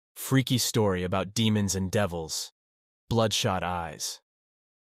freaky story about demons and devils. Bloodshot eyes.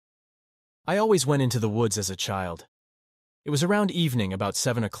 I always went into the woods as a child. It was around evening, about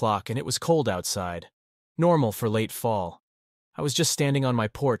 7 o'clock, and it was cold outside. Normal for late fall. I was just standing on my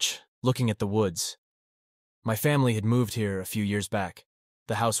porch, looking at the woods. My family had moved here a few years back.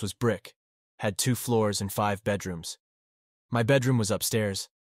 The house was brick, had 2 floors and 5 bedrooms. My bedroom was upstairs,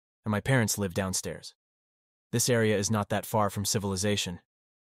 and my parents lived downstairs. This area is not that far from civilization.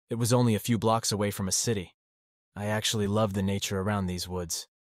 It was only a few blocks away from a city. I actually loved the nature around these woods.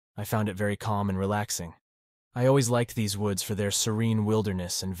 I found it very calm and relaxing. I always liked these woods for their serene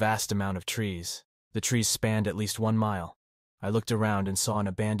wilderness and vast amount of trees. The trees spanned at least 1 mile. I looked around and saw an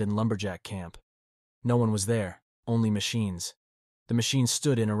abandoned lumberjack camp. No one was there, only machines. The machines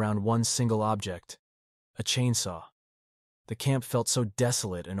stood in around one single object, a chainsaw. The camp felt so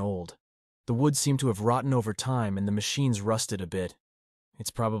desolate and old. The wood seemed to have rotten over time and the machines rusted a bit. It's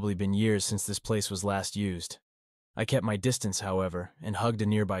probably been years since this place was last used. I kept my distance, however, and hugged a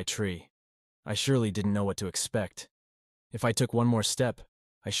nearby tree. I surely didn't know what to expect. If I took one more step,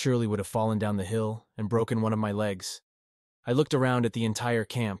 I surely would have fallen down the hill and broken one of my legs. I looked around at the entire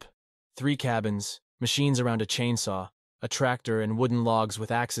camp. 3 cabins, machines around a chainsaw, a tractor, and wooden logs with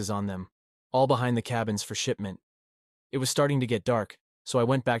axes on them, all behind the cabins for shipment. It was starting to get dark, so I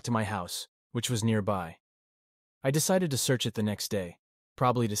went back to my house, which was nearby. I decided to search it the next day,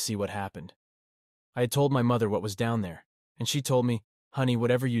 probably to see what happened. I had told my mother what was down there, and she told me, "Honey,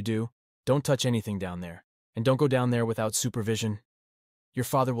 whatever you do, don't touch anything down there, and don't go down there without supervision. Your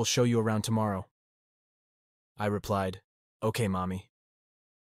father will show you around tomorrow." I replied, "Okay, Mommy."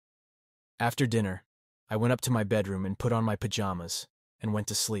 After dinner, I went up to my bedroom and put on my pajamas and went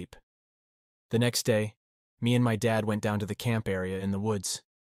to sleep. The next day, me and my dad went down to the camp area in the woods.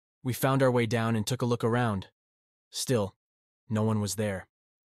 We found our way down and took a look around. Still, no one was there.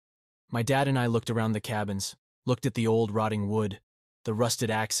 My dad and I looked around the cabins, looked at the old rotting wood, the rusted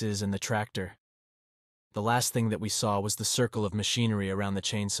axes and the tractor. The last thing that we saw was the circle of machinery around the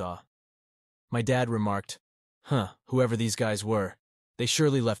chainsaw. My dad remarked, "Whoever these guys were, they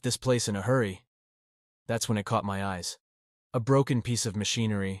surely left this place in a hurry." That's when it caught my eyes. A broken piece of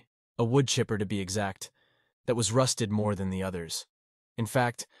machinery, a wood chipper to be exact, that was rusted more than the others. In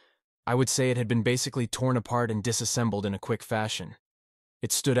fact, I would say it had been basically torn apart and disassembled in a quick fashion.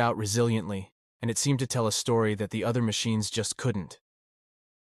 It stood out resiliently, and it seemed to tell a story that the other machines just couldn't.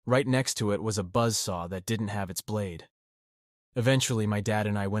 Right next to it was a buzz saw that didn't have its blade. Eventually, my dad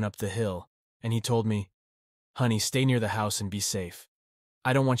and I went up the hill, and he told me, "Honey, stay near the house and be safe.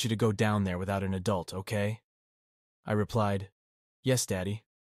 I don't want you to go down there without an adult, okay?" I replied, "Yes, Daddy."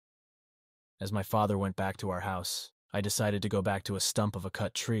 As my father went back to our house, I decided to go back to a stump of a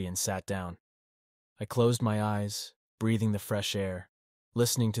cut tree and sat down. I closed my eyes, breathing the fresh air,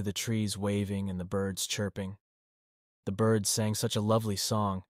 listening to the trees waving and the birds chirping. The birds sang such a lovely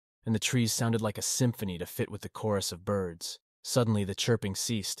song, and the trees sounded like a symphony to fit with the chorus of birds. Suddenly the chirping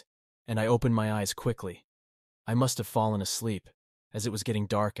ceased, and I opened my eyes quickly. I must have fallen asleep, as it was getting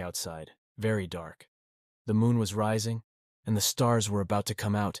dark outside, very dark. The moon was rising, and the stars were about to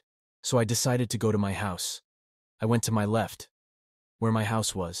come out, so I decided to go to my house. I went to my left, where my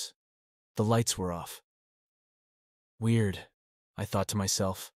house was. The lights were off. Weird, I thought to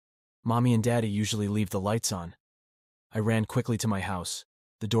myself. Mommy and Daddy usually leave the lights on. I ran quickly to my house.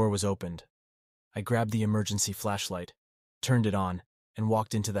 The door was opened. I grabbed the emergency flashlight, turned it on, and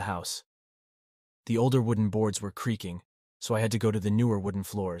walked into the house. The older wooden boards were creaking, so I had to go to the newer wooden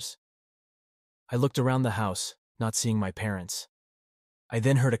floors. I looked around the house, not seeing my parents. I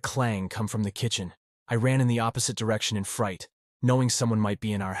then heard a clang come from the kitchen. I ran in the opposite direction in fright, knowing someone might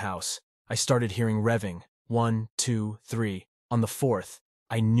be in our house. I started hearing revving. 1, 2, 3. On the 4th,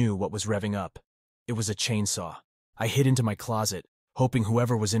 I knew what was revving up. It was a chainsaw. I hid into my closet, hoping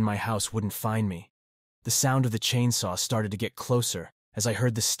whoever was in my house wouldn't find me. The sound of the chainsaw started to get closer as I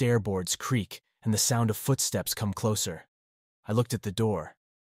heard the stair boards creak and the sound of footsteps come closer. I looked at the door.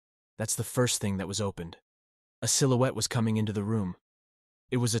 That's the first thing that was opened. A silhouette was coming into the room.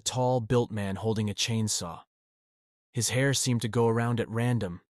 It was a tall, built man holding a chainsaw. His hair seemed to go around at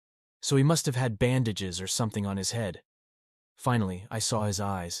random, so he must have had bandages or something on his head. Finally, I saw his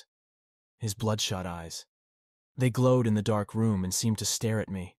eyes. His bloodshot eyes. They glowed in the dark room and seemed to stare at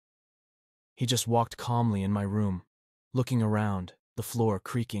me. He just walked calmly in my room, looking around, the floor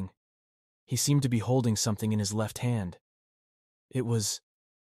creaking. He seemed to be holding something in his left hand. It was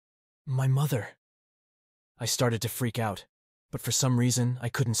my mother. I started to freak out, but for some reason I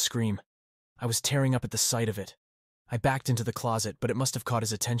couldn't scream. I was tearing up at the sight of it. I backed into the closet, but it must have caught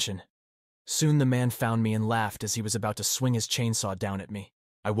his attention. Soon the man found me and laughed as he was about to swing his chainsaw down at me.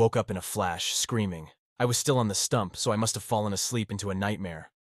 I woke up in a flash, screaming. I was still on the stump, so I must have fallen asleep into a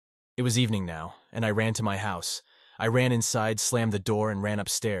nightmare. It was evening now, and I ran to my house. I ran inside, slammed the door, and ran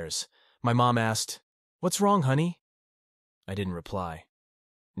upstairs. My mom asked, "What's wrong, honey?" I didn't reply.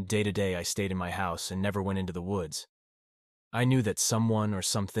 Day to day, I stayed in my house and never went into the woods. I knew that someone or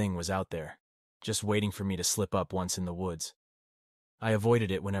something was out there, just waiting for me to slip up once in the woods. I avoided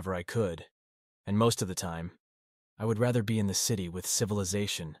it whenever I could, and most of the time, I would rather be in the city with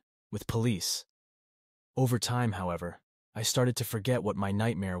civilization, with police. Over time, however, I started to forget what my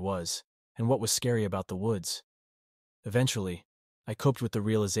nightmare was and what was scary about the woods. Eventually, I coped with the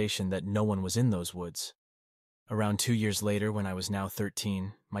realization that no one was in those woods. Around 2 years later, when I was now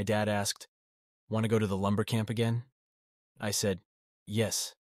 13, my dad asked, "Want to go to the lumber camp again?" I said,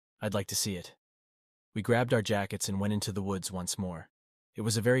 "Yes, I'd like to see it." We grabbed our jackets and went into the woods once more. It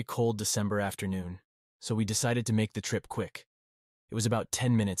was a very cold December afternoon, so we decided to make the trip quick. It was about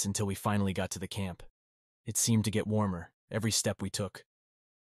 10 minutes until we finally got to the camp. It seemed to get warmer every step we took.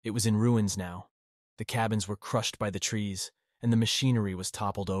 It was in ruins now. The cabins were crushed by the trees, and the machinery was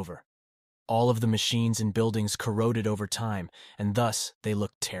toppled over. All of the machines and buildings corroded over time, and thus they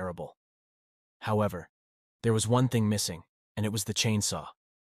looked terrible. However, there was one thing missing, and it was the chainsaw.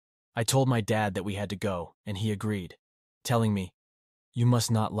 I told my dad that we had to go, and he agreed, telling me, "You must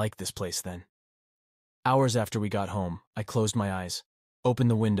not like this place then." Hours after we got home, I closed my eyes, opened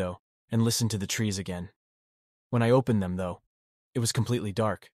the window, and listened to the trees again. When I opened them, though, it was completely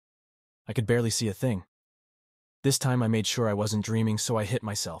dark. I could barely see a thing. This time I made sure I wasn't dreaming, so I hit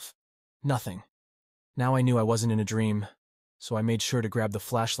myself. Nothing. Now I knew I wasn't in a dream, so I made sure to grab the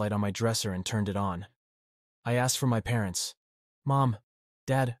flashlight on my dresser and turned it on. I asked for my parents. "Mom,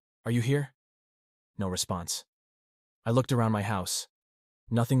 Dad, are you here?" No response. I looked around my house.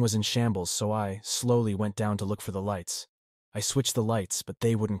 Nothing was in shambles, so I slowly went down to look for the lights. I switched the lights, but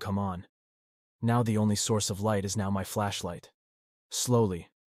they wouldn't come on. Now the only source of light is now my flashlight.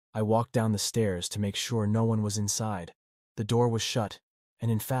 Slowly, I walked down the stairs to make sure no one was inside. The door was shut, and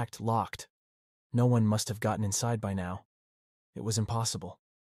in fact locked. No one must have gotten inside by now. It was impossible.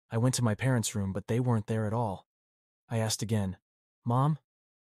 I went to my parents' room, but they weren't there at all. I asked again, "Mom?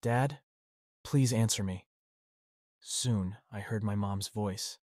 Dad? Please answer me." Soon, I heard my mom's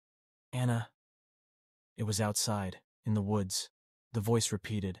voice. "Anna." It was outside, in the woods. The voice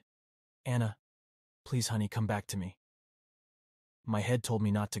repeated, "Anna, please, honey, come back to me." My head told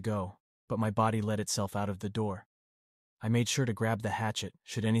me not to go, but my body let itself out of the door. I made sure to grab the hatchet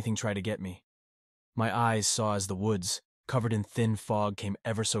should anything try to get me. My eyes saw as the woods, covered in thin fog, came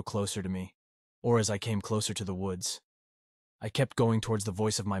ever so closer to me, or as I came closer to the woods. I kept going towards the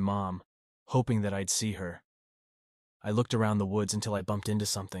voice of my mom, hoping that I'd see her. I looked around the woods until I bumped into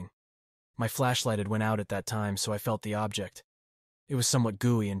something. My flashlight had went out at that time, so I felt the object. It was somewhat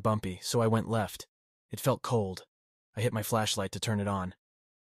gooey and bumpy, so I went left. It felt cold. I hit my flashlight to turn it on.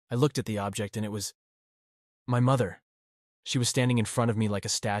 I looked at the object, and it was my mother. She was standing in front of me like a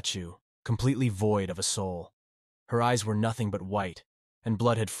statue, completely void of a soul. Her eyes were nothing but white, and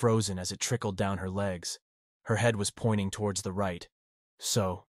blood had frozen as it trickled down her legs. Her head was pointing towards the right.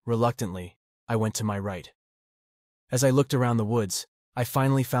 So, reluctantly, I went to my right. As I looked around the woods, I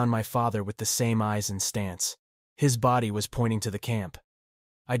finally found my father with the same eyes and stance. His body was pointing to the camp.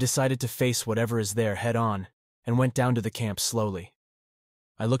 I decided to face whatever is there head on, and went down to the camp slowly.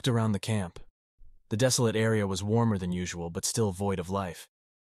 I looked around the camp. The desolate area was warmer than usual, but still void of life.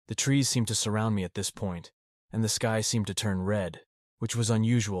 The trees seemed to surround me at this point, and the sky seemed to turn red, which was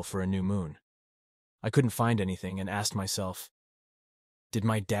unusual for a new moon. I couldn't find anything and asked myself, did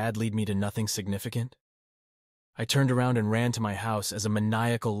my dad lead me to nothing significant? I turned around and ran to my house as a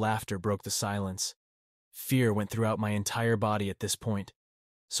maniacal laughter broke the silence. Fear went throughout my entire body at this point,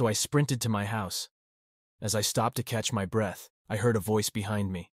 so I sprinted to my house. As I stopped to catch my breath, I heard a voice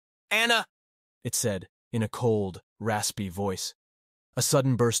behind me. "Anna!" it said, in a cold, raspy voice. A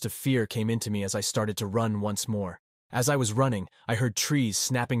sudden burst of fear came into me as I started to run once more. As I was running, I heard trees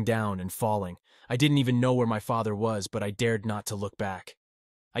snapping down and falling. I didn't even know where my father was, but I dared not to look back.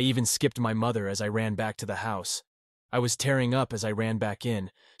 I even skipped my mother as I ran back to the house. I was tearing up as I ran back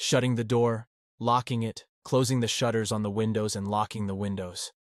in, shutting the door, locking it, closing the shutters on the windows and locking the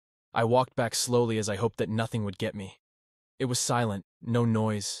windows. I walked back slowly as I hoped that nothing would get me. It was silent, no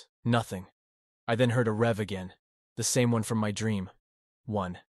noise, nothing. I then heard a rev again, the same one from my dream.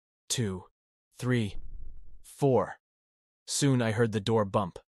 1, 2, 3, 4. Soon I heard the door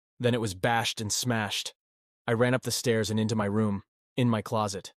bump. Then it was bashed and smashed. I ran up the stairs and into my room, in my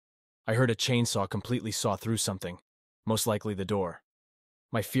closet. I heard a chainsaw completely saw through something, most likely the door.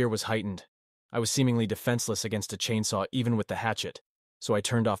 My fear was heightened. I was seemingly defenseless against a chainsaw even with the hatchet. so I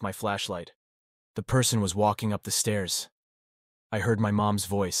turned off my flashlight. The person was walking up the stairs. I heard my mom's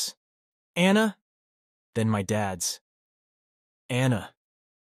voice. "Anna?" Then my dad's. "Anna."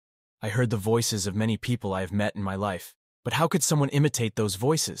 I heard the voices of many people I have met in my life, but how could someone imitate those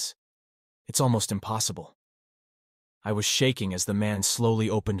voices? It's almost impossible. I was shaking as the man slowly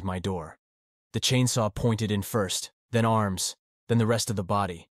opened my door. The chainsaw pointed in first, then arms, then the rest of the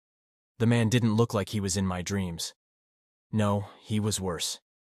body. The man didn't look like he was in my dreams. No, he was worse.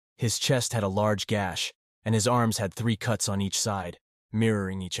 His chest had a large gash, and his arms had 3 cuts on each side,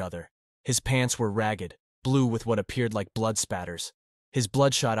 mirroring each other. His pants were ragged, blue with what appeared like blood spatters. His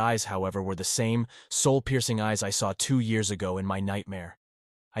bloodshot eyes, however, were the same, soul-piercing eyes I saw 2 years ago in my nightmare.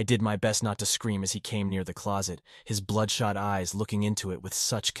 I did my best not to scream as he came near the closet, his bloodshot eyes looking into it with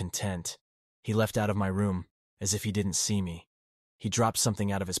such content. He left out of my room, as if he didn't see me. He dropped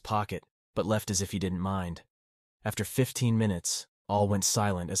something out of his pocket, but left as if he didn't mind. After 15 minutes, all went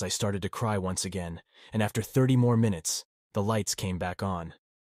silent as I started to cry once again, and after 30 more minutes, the lights came back on.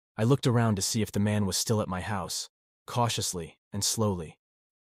 I looked around to see if the man was still at my house, cautiously and slowly.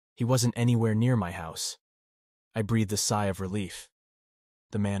 He wasn't anywhere near my house. I breathed a sigh of relief.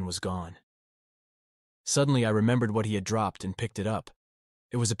 The man was gone. Suddenly I remembered what he had dropped and picked it up.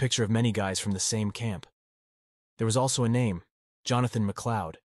 It was a picture of many guys from the same camp. There was also a name, Jonathan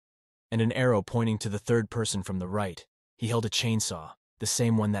McLeod, and an arrow pointing to the third person from the right. He held a chainsaw, the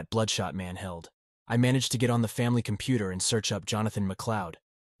same one that Bloodshot Man held. I managed to get on the family computer and search up Jonathan McLeod.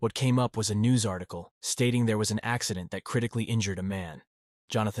 What came up was a news article stating there was an accident that critically injured a man,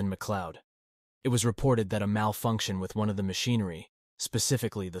 Jonathan McLeod. It was reported that a malfunction with one of the machinery,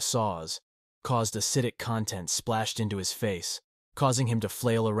 specifically the saws, caused acidic content splashed into his face, causing him to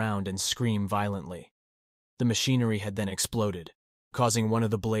flail around and scream violently. The machinery had then exploded, causing one of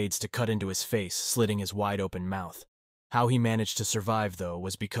the blades to cut into his face, slitting his wide-open mouth. How he managed to survive, though,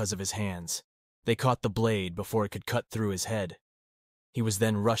 was because of his hands. They caught the blade before it could cut through his head. He was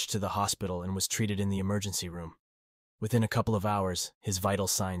then rushed to the hospital and was treated in the emergency room. Within a couple of hours, his vital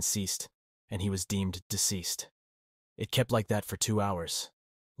signs ceased, and he was deemed deceased. It kept like that for 2 hours.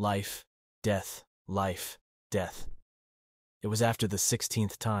 Life, death, life, death. It was after the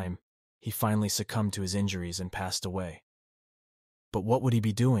 16th time he finally succumbed to his injuries and passed away. But what would he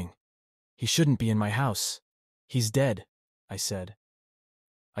be doing? He shouldn't be in my house. He's dead, I said.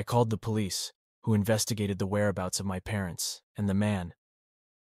 I called the police, who investigated the whereabouts of my parents and the man.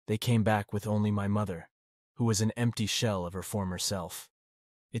 They came back with only my mother, who was an empty shell of her former self.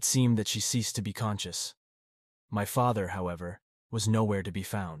 It seemed that she ceased to be conscious. My father, however, was nowhere to be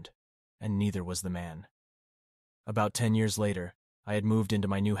found, and neither was the man. About 10 years later, I had moved into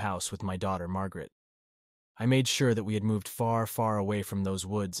my new house with my daughter, Margaret. I made sure that we had moved far, far away from those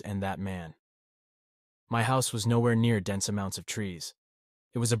woods and that man. My house was nowhere near dense amounts of trees.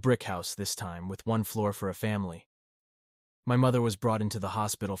 It was a brick house this time, with 1 floor for a family. My mother was brought into the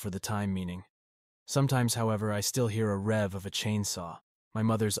hospital for the time meaning. Sometimes, however, I still hear a rev of a chainsaw, my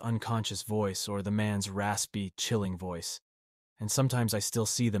mother's unconscious voice or the man's raspy, chilling voice. And sometimes I still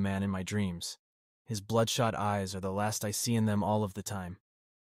see the man in my dreams. His bloodshot eyes are the last I see in them all of the time.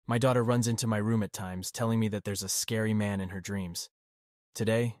 My daughter runs into my room at times, telling me that there's a scary man in her dreams.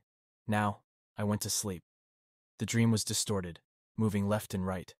 Today, now, I went to sleep. The dream was distorted, moving left and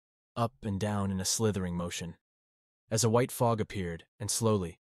right, up and down in a slithering motion. As a white fog appeared, and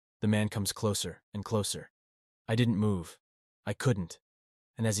slowly, the man comes closer and closer. I didn't move. I couldn't.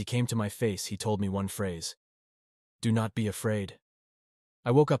 And as he came to my face, he told me one phrase. "Do not be afraid."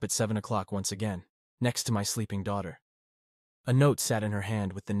 I woke up at 7 o'clock once again, next to my sleeping daughter. A note sat in her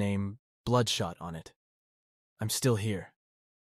hand with the name Bloodshot on it. I'm still here.